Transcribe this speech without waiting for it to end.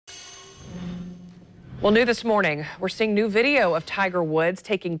Well, new this morning, we're seeing new video of Tiger Woods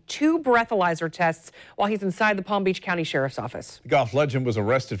taking 2 breathalyzer tests while he's inside the Palm Beach County Sheriff's Office. The golf legend was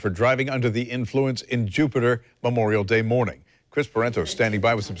arrested for driving under the influence in Jupiter Memorial Day morning. Chris Parento standing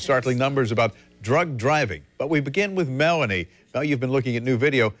by with some startling numbers about drug driving. But we begin with Melanie. Mel, you've been looking at new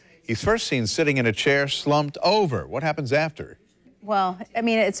video. He's first seen sitting in a chair slumped over. What happens after? Well, I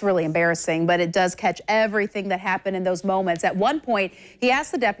mean, it's really embarrassing, but it does catch everything that happened in those moments. At one point, he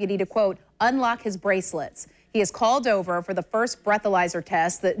asked the deputy to, quote, unlock his bracelets. He is called over for the first breathalyzer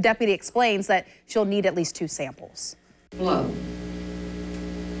test. The deputy explains that she'll need at least 2 samples. Blow.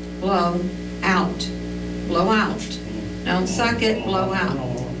 Blow out. Blow out. Don't suck it, blow out.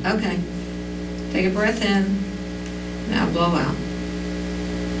 Okay. Take a breath in. Now blow out.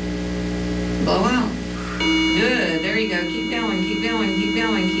 Blow out. Good. There you go. Keep going. Keep going. Keep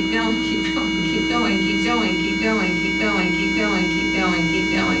going. Keep going. Keep going. Keep going. Keep going. Keep going. Keep going. Keep going. Keep going.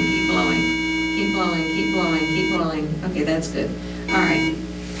 Keep going. Keep blowing. Keep blowing. Keep blowing. Keep blowing. Okay, that's good. All right.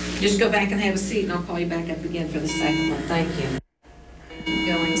 Just go back and have a seat, and I'll call you back up again for the second one. Thank you. Keep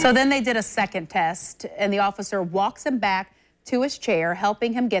going. So then they did a second test, and the officer walks him back to his chair,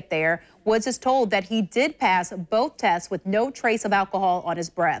 helping him get there. Woods is told that he did pass both tests with no trace of alcohol on his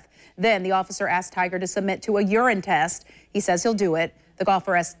breath. Then the officer asked Tiger to submit to a urine test. He says he'll do it. The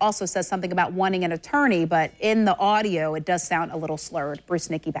golfer also says something about wanting an attorney, but in the audio, it does sound a little slurred. Bruce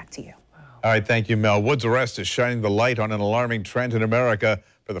Nickey, back to you. All right, thank you, Mel. Woods' arrest is shining the light on an alarming trend in America.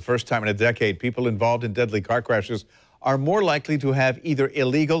 For the first time in a decade, people involved in deadly car crashes are more likely to have either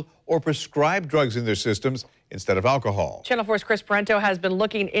illegal or prescribed drugs in their systems instead of alcohol. Channel 4's Chris Parento has been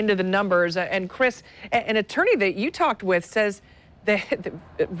looking into the numbers. And Chris, an attorney that you talked with says that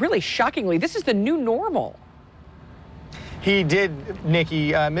really shockingly, this is the new normal. He did,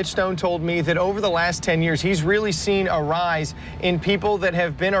 Nikki. Mitch Stone told me that over the last 10 years, he's really seen a rise in people that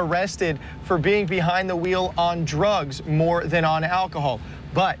have been arrested for being behind the wheel on drugs more than on alcohol.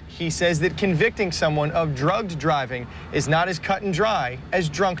 But he says that convicting someone of drugged driving is not as cut and dry as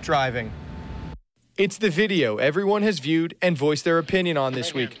drunk driving. It's the video everyone has viewed and voiced their opinion on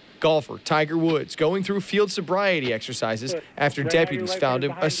this week. Golfer Tiger Woods going through field sobriety exercises after deputies found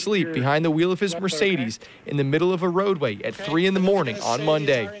him asleep behind the wheel of his Mercedes in the middle of a roadway at 3 in the morning on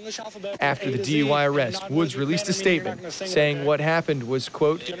Monday. After the DUI arrest, Woods released a statement saying what happened was,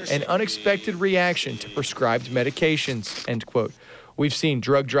 quote, an unexpected reaction to prescribed medications, end quote. We've seen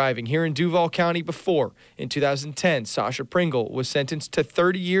drug driving here in Duval County before. In 2010, Sasha Pringle was sentenced to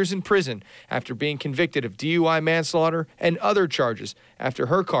 30 years in prison after being convicted of DUI manslaughter and other charges after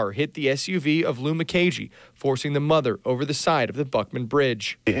her car hit the SUV of Lou McCagey, forcing the mother over the side of the Buckman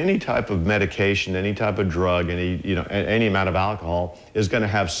Bridge. Any type of medication, any type of drug, any amount of alcohol is going to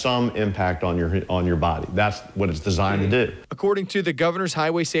have some impact on your body. That's what it's designed to do. According to the Governor's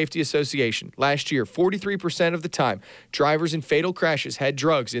Highway Safety Association, last year, 43% of the time, drivers in fatal crashes had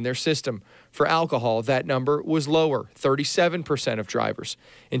drugs in their system. For alcohol, that number was lower, 37% of drivers.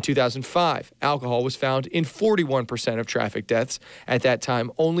 In 2005, alcohol was found in 41% of traffic deaths. At that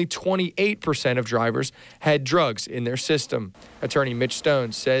time, only 28% of drivers had drugs in their system. Attorney Mitch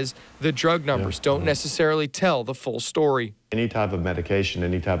Stone says the drug numbers don't necessarily tell the full story. Any type of medication,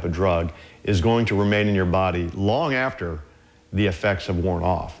 any type of drug is going to remain in your body long after the effects have worn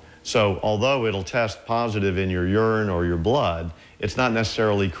off. So although it'll test positive in your urine or your blood, it's not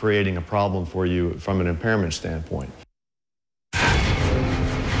necessarily creating a problem for you from an impairment standpoint.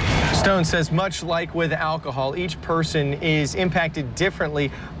 Stone says much like with alcohol, each person is impacted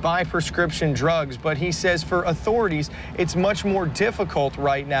differently by prescription drugs, but he says for authorities, it's much more difficult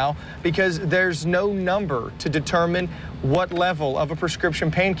right now because there's no number to determine what level of a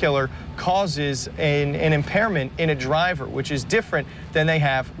prescription painkiller causes an impairment in a driver, which is different than they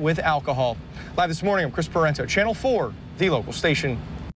have with alcohol. Live this morning, I'm Chris Parento, Channel 4, the local station.